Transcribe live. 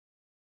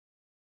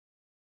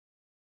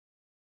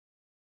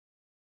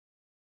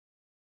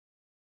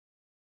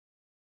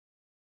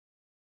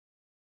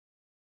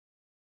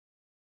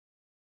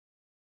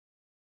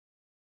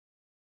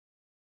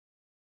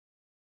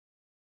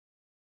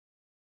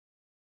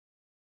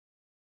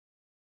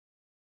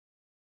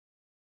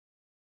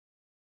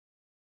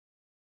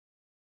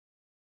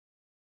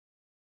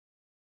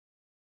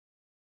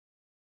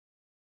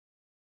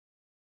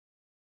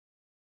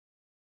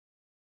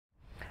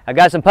I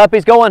got some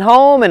puppies going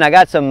home and I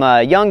got some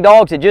young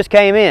dogs that just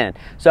came in.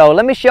 So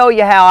let me show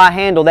you how I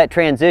handle that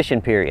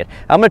transition period.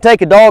 I'm going to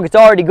take a dog that's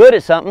already good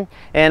at something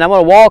and I'm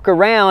going to walk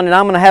around and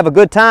I'm going to have a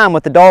good time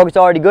with the dog that's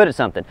already good at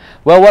something.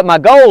 Well, what my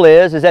goal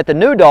is that the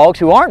new dogs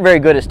who aren't very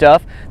good at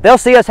stuff, they'll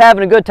see us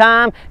having a good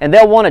time and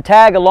they'll want to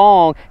tag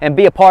along and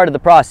be a part of the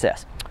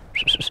process.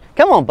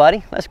 Come on,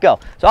 buddy, let's go.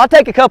 So I'll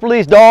take a couple of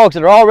these dogs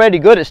that are already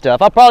good at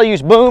stuff. I'll probably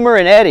use Boomer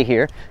and Eddie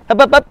here.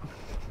 Up, up, up.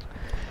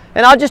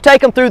 And I'll just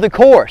take them through the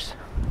course.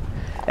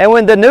 And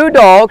when the new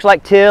dogs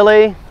like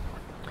Tilly,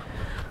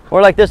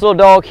 or like this little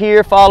dog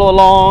here, follow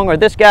along, or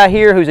this guy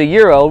here who's a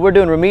year old, we're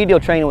doing remedial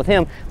training with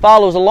him,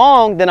 follows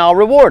along, then I'll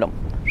reward them.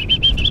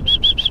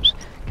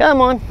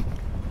 Come on.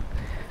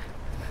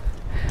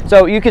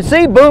 So you can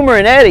see Boomer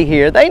and Eddie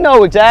here, they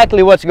know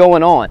exactly what's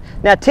going on.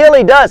 Now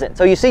Tilly doesn't,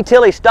 so you see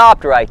Tilly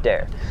stopped right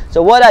there.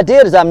 So what I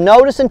did is I'm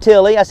noticing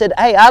Tilly, I said,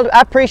 hey, I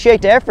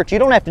appreciate the effort, you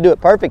don't have to do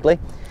it perfectly.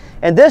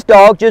 And this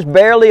dog just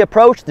barely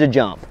approached the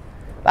jump.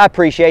 I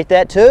appreciate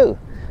that too.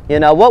 You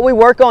know, what we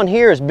work on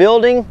here is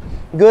building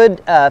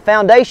good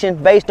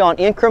foundation based on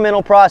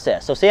incremental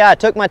process. So see how I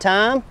took my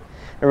time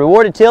and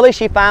rewarded Tilly,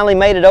 she finally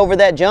made it over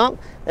that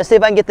jump. Let's see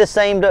if I can get this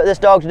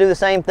dog to do the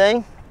same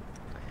thing.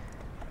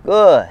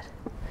 Good.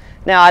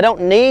 Now, I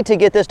don't need to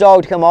get this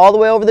dog to come all the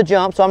way over the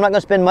jump, so I'm not going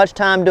to spend much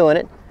time doing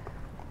it.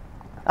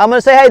 I'm going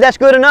to say, hey, that's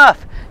good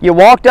enough. You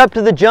walked up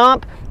to the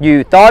jump,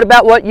 you thought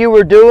about what you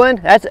were doing,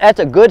 that's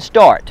a good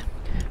start.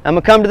 I'm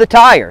going to come to the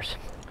tires.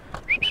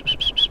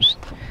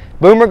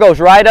 Boomer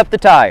goes right up the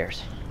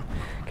tires.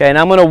 Okay, and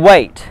I'm going to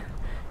wait.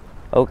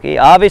 Okay,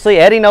 obviously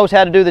Eddie knows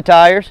how to do the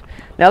tires.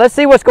 Now let's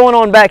see what's going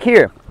on back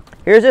here.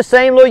 Here's this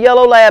same little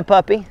yellow lab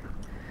puppy,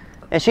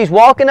 and she's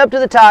walking up to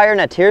the tire.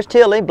 Now here's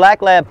Tilly,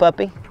 black lab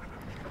puppy.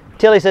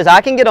 Tilly says, I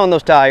can get on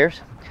those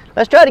tires.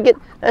 Let's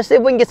see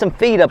if we can get some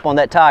feet up on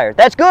that tire.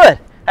 That's good.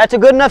 That's a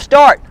good enough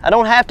start. I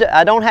don't have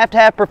to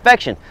have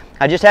perfection.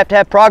 I just have to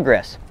have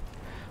progress.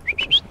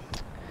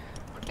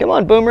 Come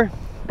on, Boomer.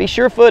 Be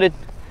sure-footed.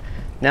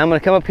 Now I'm going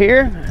to come up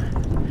here.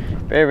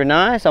 Very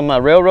nice. On my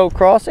railroad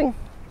crossing.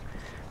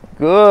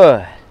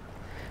 Good.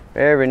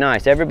 Very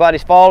nice.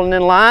 Everybody's falling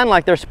in line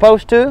like they're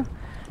supposed to.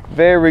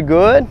 Very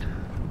good.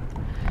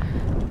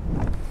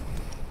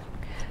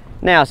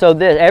 Now, so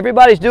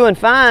everybody's doing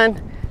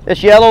fine.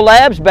 This yellow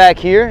lab's back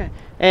here,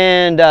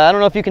 and I don't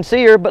know if you can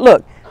see her, but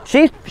look,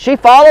 she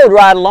followed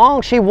right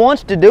along. She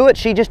wants to do it.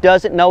 She just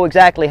doesn't know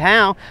exactly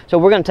how. So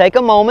we're going to take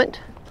a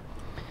moment.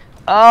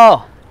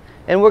 Oh,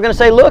 and we're going to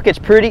say, look, it's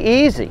pretty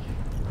easy.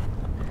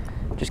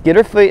 Just get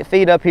her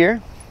feet up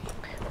here.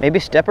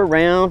 Maybe step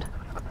around.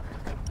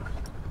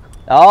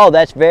 Oh,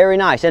 that's very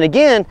nice. And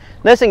again,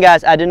 listen,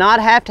 guys, I do not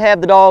have to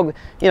have the dog,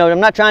 you know, I'm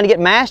not trying to get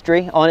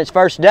mastery on its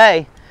first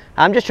day.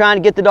 I'm just trying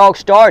to get the dog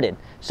started.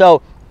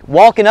 So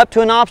walking up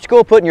to an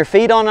obstacle, putting your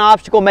feet on an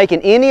obstacle,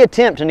 making any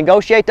attempt to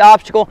negotiate the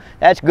obstacle,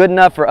 that's good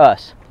enough for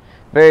us.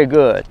 Very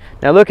good.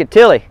 Now look at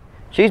Tilly.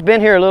 She's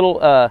been here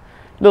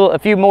a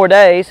few more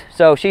days,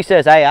 so she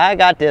says, hey, I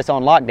got this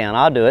on lockdown.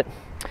 I'll do it.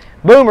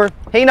 Boomer,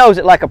 he knows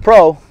it like a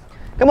pro.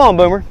 Come on,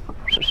 Boomer.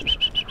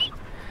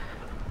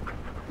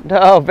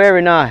 Oh,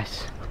 very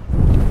nice.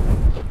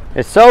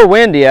 It's so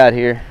windy out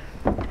here.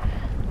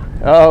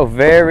 Oh,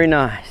 very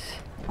nice.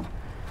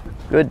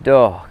 Good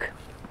dog.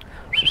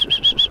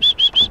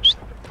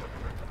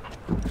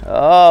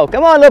 Oh,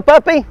 come on, little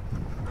puppy.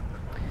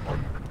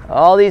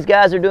 All these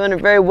guys are doing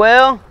it very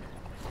well.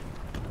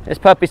 This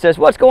puppy says,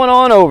 what's going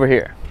on over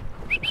here?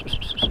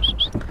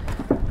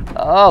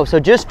 Oh, so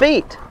just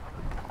feet.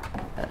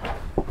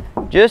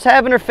 Just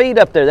having her feet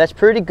up there, that's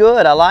pretty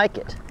good. I like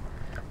it.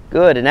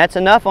 Good, and that's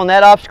enough on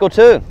that obstacle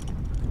too.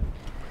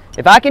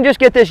 If I can just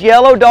get this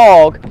yellow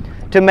dog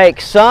to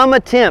make some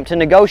attempt to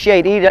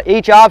negotiate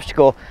each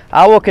obstacle,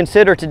 I will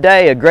consider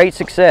today a great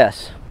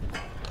success.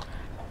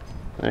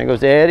 There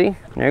goes Eddie.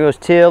 There goes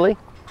Tilly.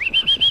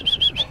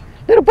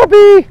 Little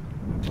puppy!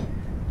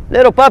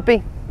 Little puppy.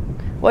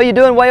 What are you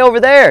doing way over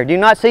there? Do you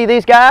not see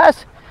these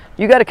guys?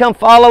 You got to come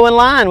follow in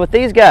line with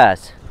these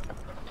guys.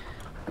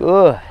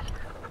 Good.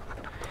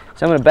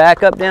 So I'm going to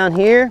back up down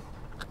here.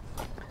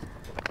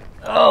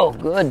 Oh,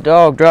 good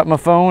dog. Dropped my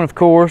phone, of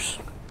course.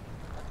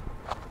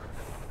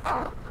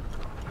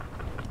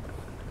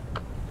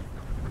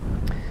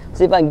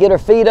 See if I can get her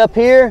feet up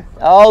here.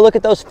 Oh, look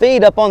at those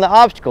feet up on the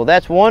obstacle.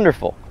 That's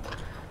wonderful.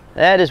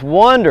 That is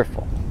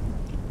wonderful.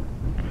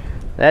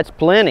 That's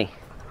plenty.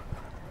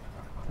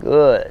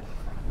 Good.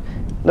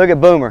 Look at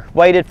Boomer.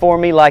 Waited for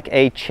me like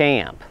a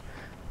champ.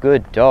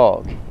 Good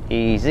dog.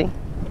 Easy.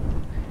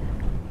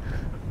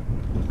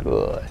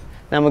 Good.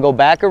 Now I'm going to go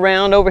back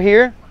around over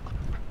here.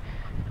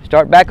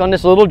 Start back on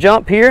this little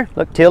jump here.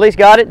 Look, Tilly's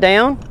got it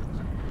down.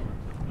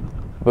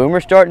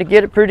 Boomer's starting to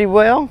get it pretty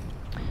well.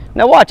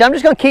 Now watch, I'm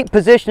just going to keep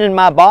positioning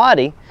my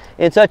body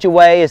in such a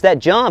way as that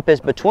jump is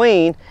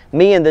between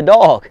me and the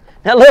dog.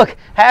 Now look,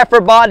 half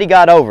her body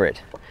got over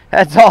it.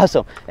 That's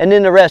awesome. And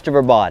then the rest of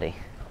her body.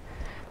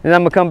 Then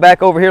I'm going to come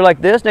back over here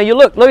like this. Now you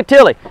look at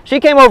Tilly. She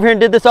came over here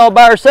and did this all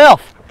by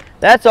herself.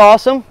 That's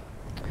awesome.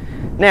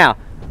 Now,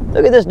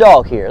 look at this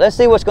dog here. Let's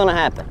see what's going to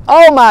happen.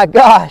 Oh my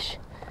gosh.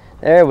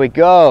 There we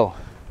go.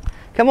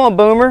 Come on,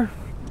 Boomer.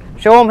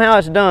 Show them how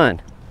it's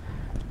done.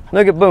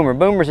 Look at Boomer.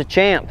 Boomer's a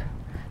champ.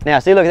 Now,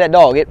 see, look at that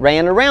dog. It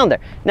ran around there.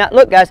 Now,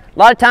 look, guys, a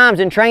lot of times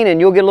in training,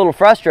 you'll get a little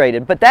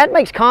frustrated, but that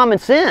makes common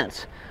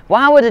sense.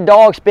 Why would a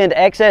dog spend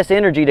excess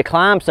energy to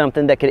climb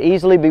something that could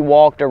easily be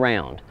walked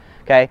around?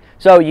 Okay,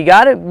 so you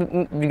gotta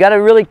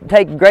really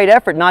take great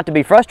effort not to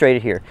be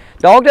frustrated here.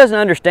 Dog doesn't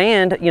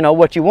understand, you know,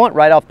 what you want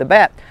right off the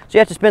bat, so you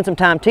have to spend some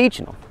time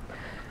teaching them.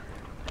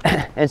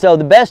 And so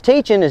the best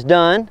teaching is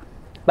done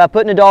by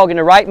putting a dog in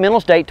the right mental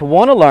state to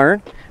want to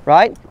learn,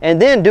 right?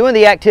 And then doing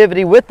the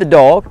activity with the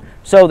dog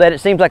so that it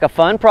seems like a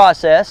fun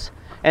process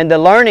and the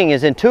learning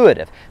is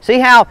intuitive. See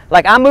how,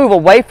 like, I move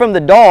away from the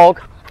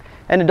dog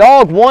and the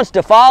dog wants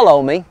to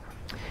follow me.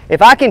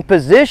 If I can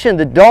position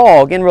the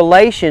dog in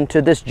relation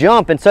to this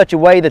jump in such a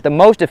way that the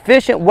most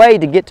efficient way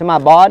to get to my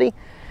body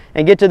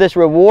and get to this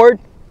reward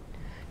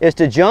is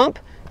to jump,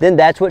 then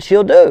that's what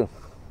she'll do.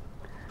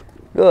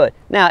 Good.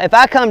 Now, if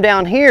I come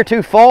down here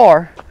too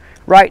far,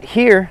 right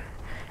here,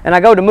 and I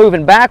go to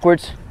moving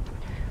backwards,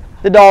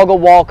 the dog will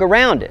walk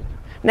around it.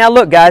 Now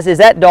look, guys, is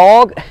that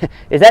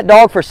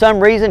dog for some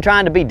reason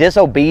trying to be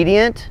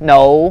disobedient?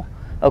 No.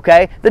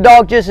 Okay? The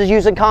dog just is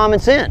using common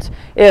sense.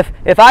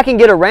 If I can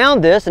get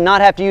around this and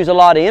not have to use a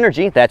lot of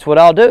energy, that's what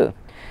I'll do.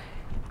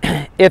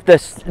 If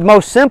the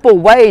most simple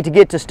way to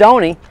get to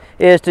Stonnie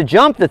is to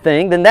jump the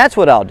thing, then that's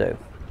what I'll do.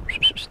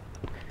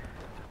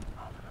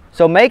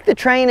 So make the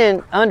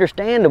training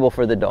understandable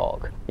for the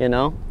dog, you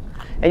know?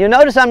 And you'll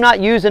notice I'm not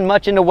using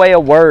much in the way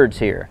of words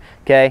here,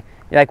 okay?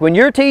 Like when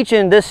you're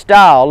teaching this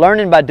style,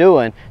 learning by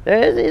doing,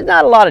 there's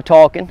not a lot of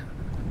talking.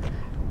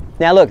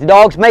 Now look, the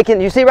dog's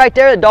making, you see right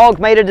there, the dog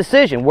made a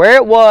decision. Where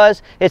it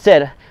was, it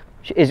said,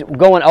 is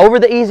going over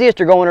the easiest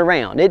or going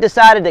around? It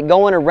decided that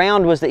going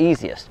around was the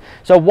easiest.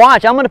 So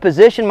watch, I'm going to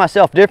position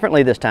myself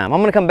differently this time. I'm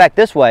going to come back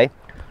this way.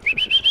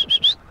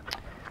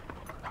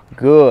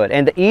 Good.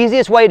 And the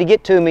easiest way to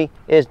get to me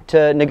is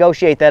to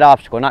negotiate that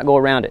obstacle, not go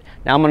around it.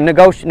 Now I'm going to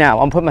negotiate. Now I'm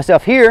going to put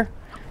myself here.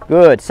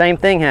 Good. Same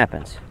thing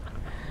happens.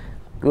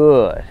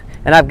 Good.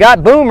 And I've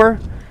got Boomer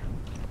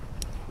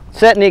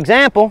setting the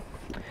example.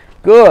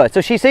 Good. So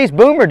she sees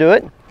Boomer do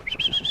it.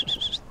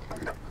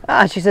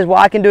 She says, well,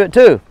 I can do it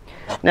too.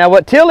 Now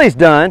what Tilly's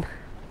done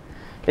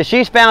is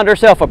she's found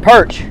herself a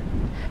perch.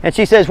 And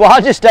she says, well,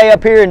 I'll just stay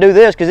up here and do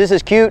this because this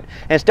is cute.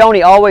 And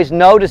Stonnie always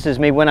notices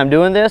me when I'm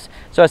doing this.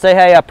 So I say,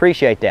 hey, I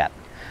appreciate that.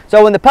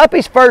 So when the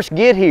puppies first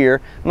get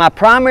here, my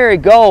primary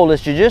goal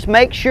is to just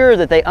make sure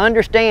that they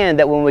understand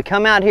that when we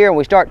come out here and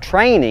we start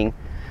training,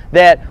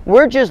 that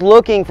we're just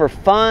looking for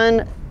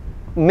fun,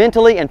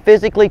 mentally and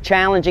physically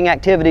challenging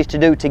activities to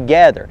do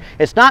together.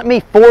 It's not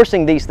me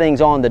forcing these things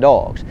on the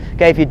dogs.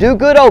 Okay, if you do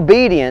good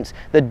obedience,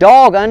 the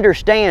dog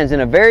understands in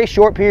a very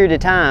short period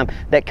of time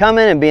that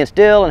coming and being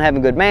still and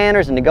having good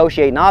manners and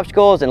negotiating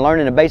obstacles and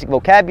learning a basic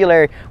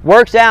vocabulary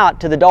works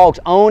out to the dog's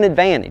own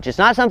advantage. It's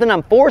not something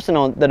I'm forcing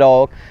on the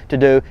dog to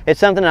do,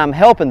 it's something I'm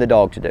helping the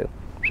dog to do.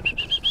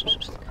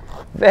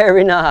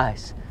 Very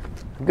nice.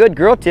 Good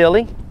girl,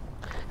 Tilly.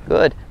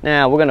 Good.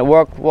 Now we're going to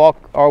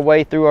walk our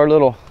way through our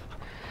little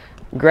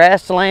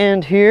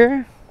grassland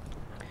here.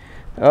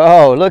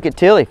 Oh, look at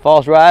Tilly,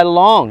 falls right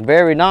along.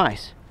 Very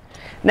nice.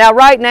 Now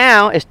right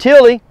now, is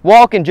Tilly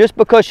walking just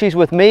because she's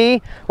with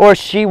me, or is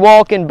she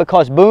walking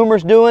because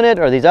Boomer's doing it,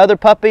 or these other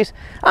puppies?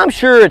 I'm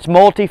sure it's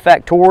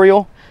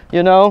multifactorial,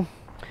 you know.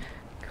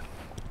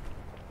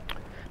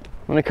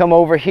 I'm going to come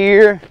over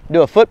here,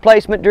 do a foot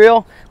placement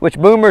drill, which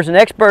Boomer's an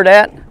expert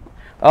at.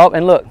 Oh,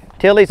 and look,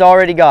 Tilly's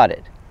already got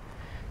it.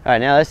 All right,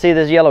 now let's see if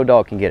this yellow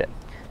dog can get it.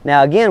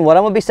 Now again, what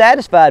I'm going to be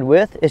satisfied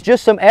with is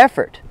just some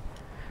effort.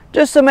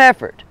 Just some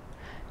effort.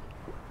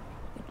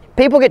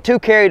 People get too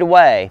carried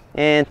away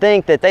and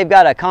think that they've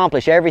got to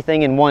accomplish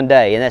everything in one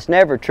day, and that's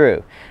never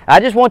true. I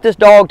just want this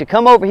dog to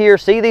come over here,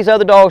 see these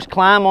other dogs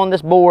climb on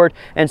this board,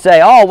 and say,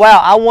 oh wow,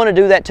 I want to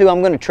do that too, I'm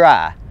going to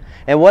try.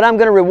 And what I'm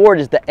going to reward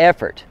is the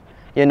effort.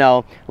 You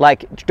know,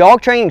 like dog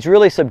training is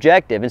really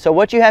subjective, and so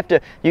what you have to,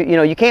 you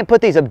know, you can't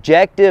put these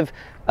objective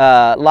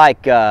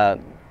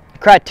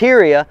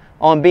criteria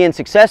on being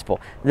successful.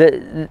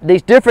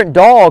 These different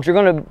dogs are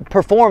going to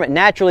perform at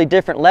naturally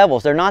different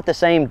levels. They're not the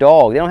same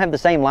dog. They don't have the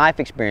same life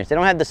experience. They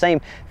don't have the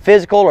same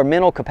physical or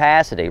mental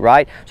capacity,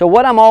 right? So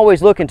what I'm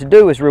always looking to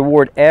do is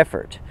reward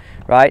effort,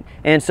 right?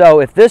 And so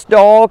if this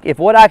dog, if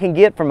what I can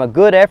get from a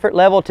good effort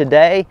level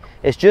today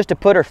is just to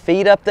put her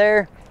feet up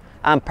there,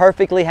 I'm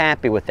perfectly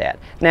happy with that.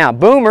 Now,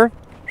 Boomer,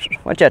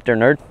 watch out there,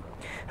 nerd,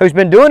 who's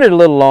been doing it a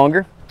little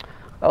longer.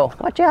 Oh,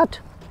 watch out.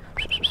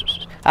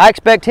 I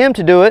expect him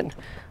to do it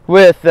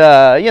with,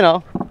 you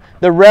know,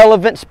 the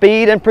relevant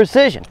speed and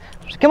precision.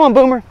 Come on,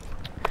 Boomer.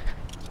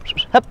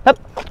 Up, up.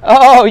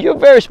 Oh, you're a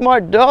very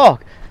smart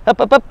dog. Up,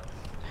 up, up.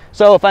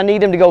 So if I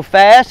need him to go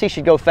fast, he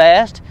should go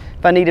fast.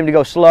 If I need him to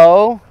go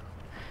slow,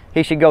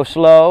 he should go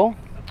slow.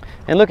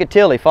 And look at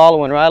Tilly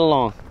following right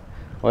along.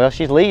 Well,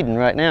 she's leading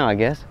right now, I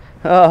guess.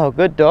 Oh,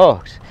 good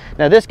dogs.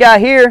 Now this guy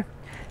here,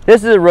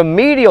 this is a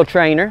remedial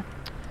trainer.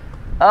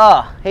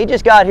 He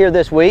just got here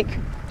this week.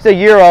 He's a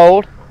year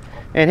old,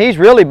 and he's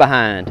really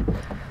behind.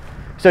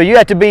 So you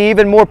have to be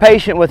even more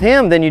patient with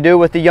him than you do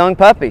with the young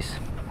puppies.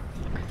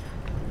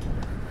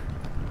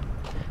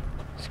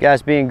 This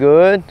guy's being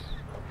good.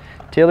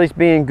 Tilly's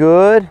being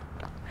good.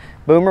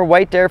 Boomer,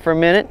 wait there for a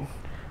minute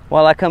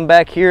while I come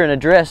back here and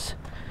address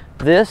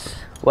this.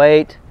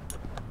 Wait.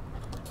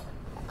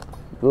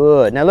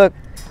 Good. Now look.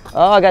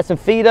 Oh, I got some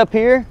feed up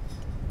here.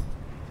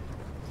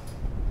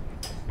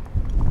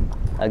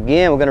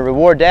 Again, we're going to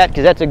reward that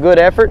because that's a good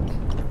effort.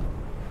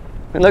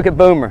 And look at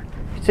Boomer.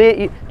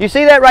 See, you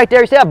see that right there?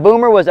 You see how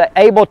Boomer was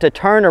able to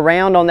turn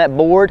around on that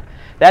board?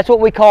 That's what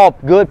we call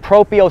good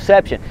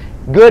proprioception,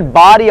 good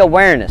body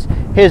awareness.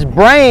 His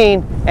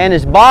brain and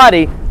his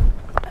body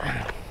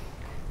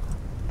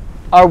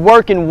are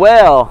working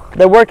well.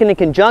 They're working in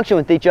conjunction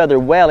with each other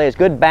well. He has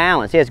good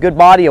balance. He has good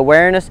body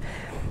awareness.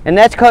 And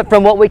that's cut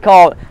from what we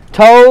call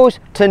toes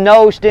to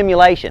nose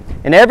stimulation.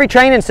 In every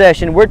training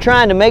session, we're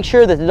trying to make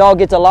sure that the dog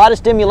gets a lot of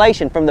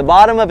stimulation from the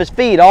bottom of his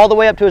feet all the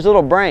way up to his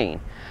little brain,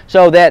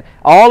 so that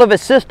all of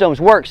his systems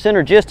work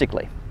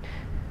synergistically.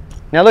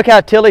 Now look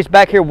how Tilly's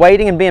back here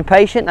waiting and being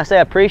patient. I say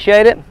I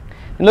appreciate it.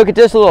 And look at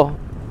this little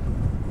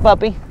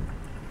puppy.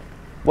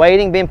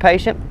 Waiting, being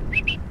patient.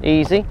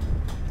 Easy.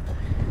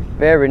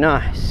 Very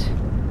nice.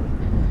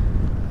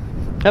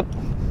 Yep.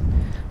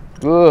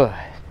 Good.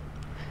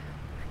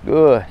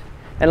 Good.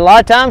 And a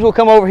lot of times we'll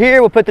come over here,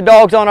 we'll put the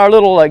dogs on our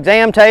little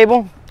exam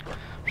table.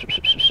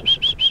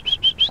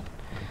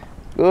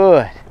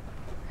 Good.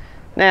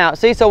 Now,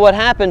 see, so what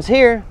happens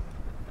here,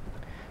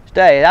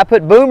 stay, I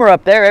put Boomer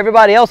up there,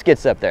 everybody else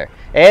gets up there.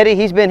 Eddie,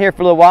 he's been here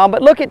for a little while,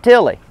 but look at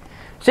Tilly.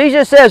 She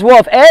just says, well,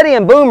 if Eddie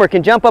and Boomer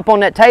can jump up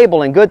on that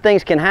table and good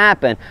things can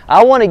happen,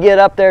 I want to get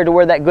up there to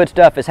where that good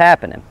stuff is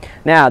happening.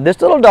 Now, this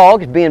little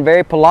dog is being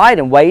very polite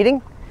and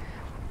waiting.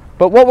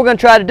 But what we're going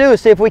to try to do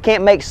is see if we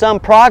can't make some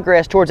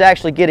progress towards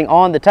actually getting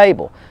on the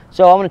table.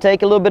 So I'm going to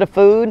take a little bit of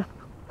food,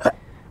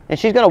 and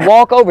she's going to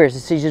walk over here. So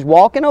she's just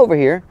walking over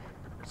here.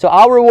 So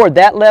I'll reward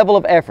that level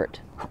of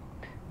effort.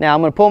 Now I'm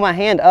going to pull my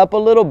hand up a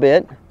little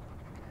bit.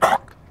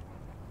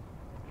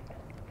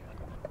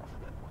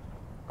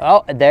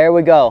 Oh, there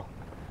we go.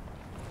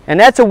 And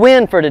that's a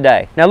win for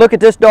today. Now look at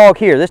this dog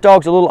here. This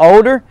dog's a little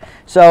older,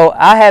 so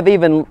I have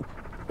even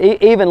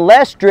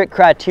less strict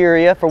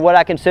criteria for what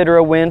I consider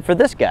a win for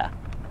this guy.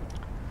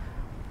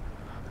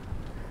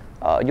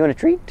 You want a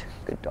treat?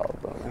 Good dog,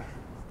 Boomer.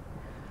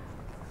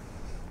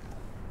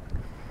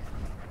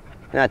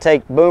 Now I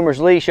take Boomer's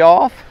leash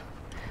off.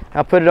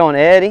 I'll put it on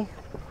Eddie.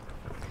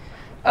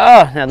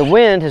 Oh, now the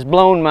wind has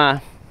blown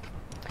my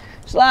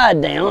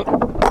slide down.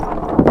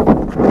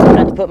 I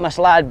have to put my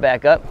slide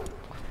back up.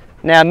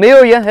 Now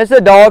Amelia, that's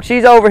the dog.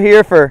 She's over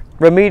here for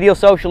remedial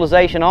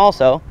socialization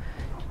also.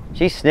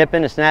 She's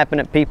snipping and snapping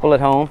at people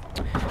at home.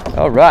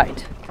 All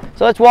right.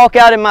 So let's walk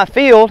out in my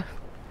field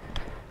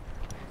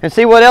and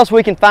see what else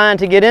we can find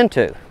to get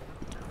into.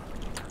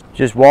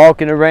 Just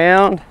walking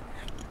around,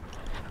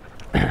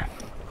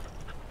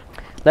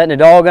 letting the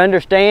dog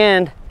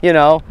understand, you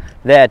know,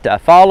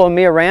 that following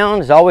me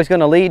around is always going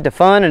to lead to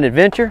fun and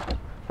adventure.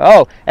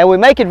 Oh, and we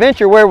make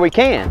adventure where we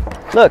can.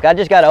 Look, I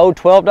just got an old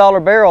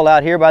 $12 barrel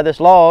out here by this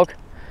log.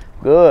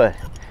 Good.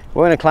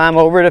 We're going to climb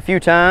over it a few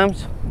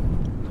times.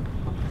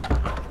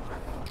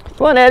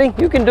 Come on, Eddie,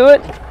 you can do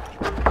it.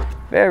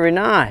 Very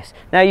nice.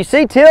 Now you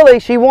see Tilly,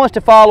 she wants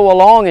to follow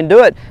along and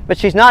do it, but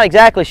she's not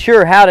exactly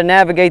sure how to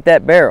navigate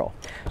that barrel.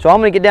 So I'm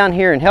going to get down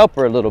here and help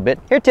her a little bit.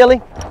 Here,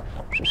 Tilly.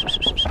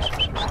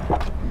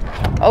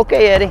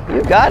 Okay, Eddie,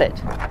 you got it.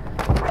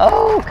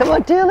 Oh, come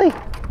on, Tilly.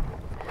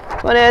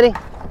 Come on, Eddie.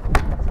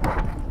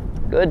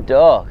 Good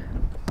dog.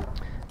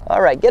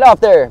 All right, get off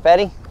there,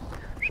 fatty.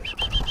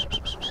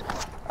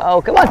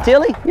 Oh, come on,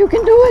 Tilly, you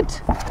can do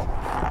it.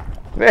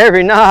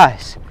 Very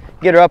nice.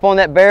 Get her up on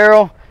that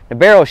barrel. The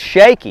barrel's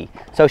shaky,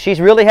 so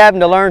she's really having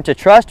to learn to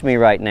trust me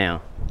right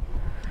now.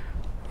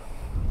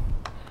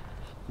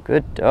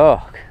 Good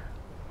dog.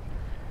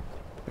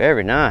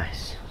 Very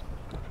nice.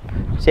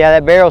 See how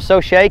that barrel's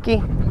so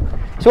shaky?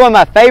 It's one of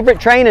my favorite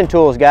training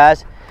tools,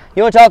 guys.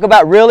 You want to talk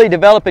about really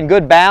developing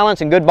good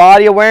balance and good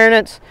body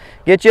awareness?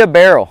 Get you a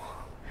barrel.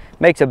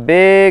 Makes a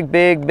big,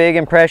 big, big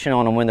impression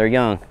on them when they're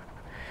young.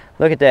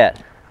 Look at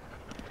that.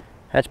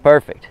 That's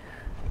perfect.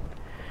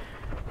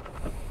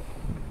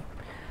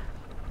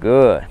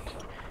 Good.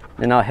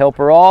 Then I'll help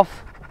her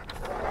off.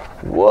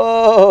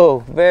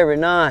 Whoa, very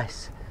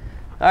nice.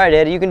 All right,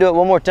 Eddie, you can do it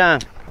one more time.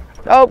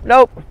 Oh,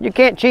 nope, you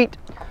can't cheat.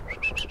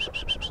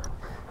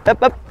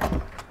 Up, up.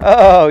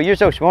 Oh, you're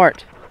so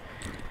smart.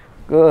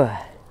 Good.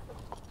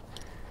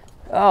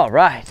 All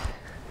right.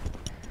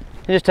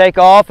 Just take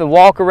off and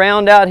walk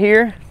around out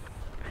here.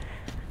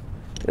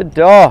 Good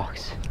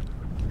dogs.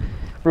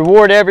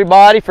 Reward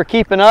everybody for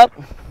keeping up,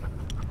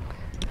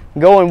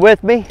 going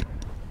with me.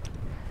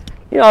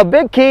 You know, a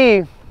big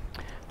key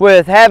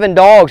with having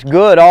dogs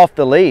good off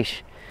the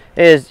leash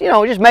is, you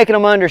know, just making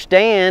them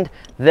understand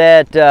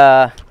that,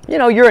 you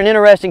know, you're an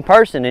interesting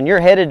person and you're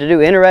headed to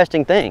do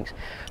interesting things.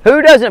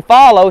 Who doesn't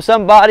follow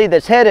somebody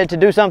that's headed to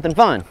do something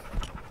fun?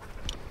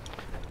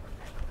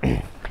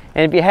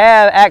 And if you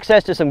have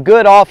access to some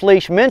good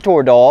off-leash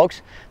mentor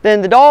dogs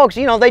then the dogs,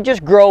 you know, they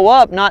just grow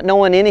up not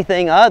knowing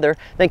anything other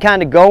than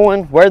kind of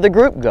going where the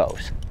group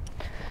goes.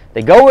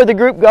 They go where the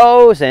group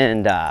goes,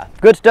 and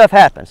good stuff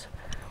happens.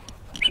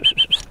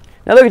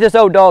 Now look at this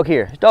old dog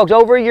here. This dog's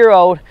over a year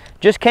old,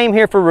 just came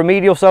here for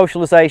remedial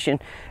socialization,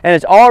 and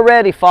it's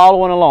already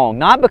following along.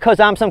 Not because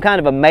I'm some kind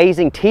of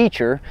amazing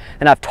teacher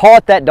and I've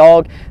taught that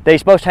dog that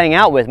he's supposed to hang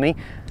out with me,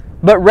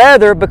 but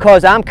rather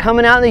because I'm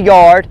coming out in the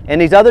yard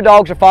and these other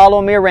dogs are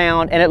following me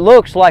around, and it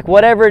looks like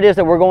whatever it is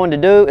that we're going to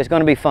do is going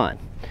to be fun,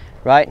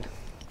 right?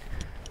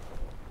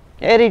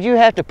 Eddie, did you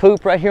have to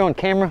poop right here on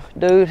camera?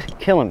 Dude,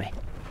 killing me.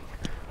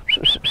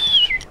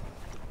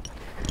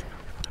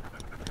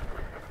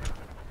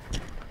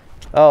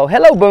 Oh,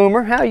 hello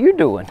Boomer, how you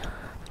doing?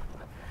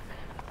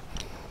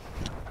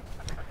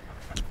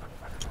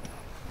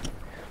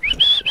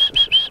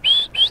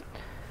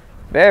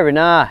 Very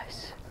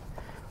nice,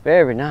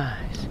 very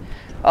nice.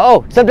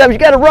 Oh, sometimes you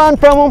gotta run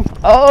from them.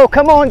 Oh,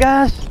 come on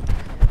guys.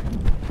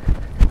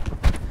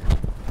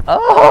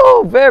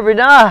 Oh, very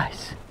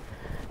nice,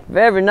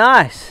 very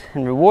nice.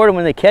 And reward them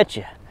when they catch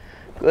you.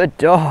 Good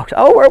dogs.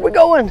 Oh, where are we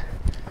going?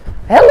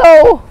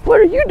 Hello, what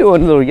are you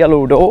doing, little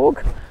yellow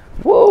dog?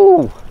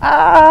 Whoa,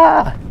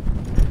 ah.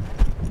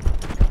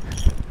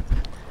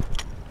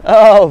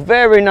 Oh,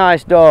 very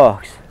nice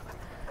dogs.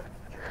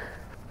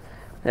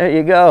 There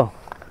you go.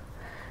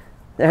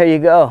 There you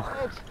go.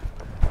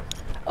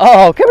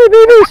 Oh, come here,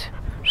 babies.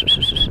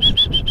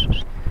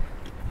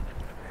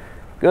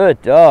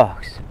 Good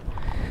dogs.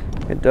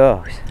 Good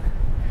dogs.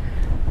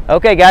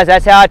 Okay, guys,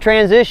 that's how I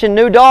transition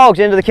new dogs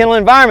into the kennel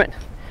environment.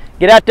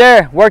 Get out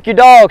there, work your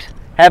dogs,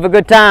 have a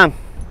good time.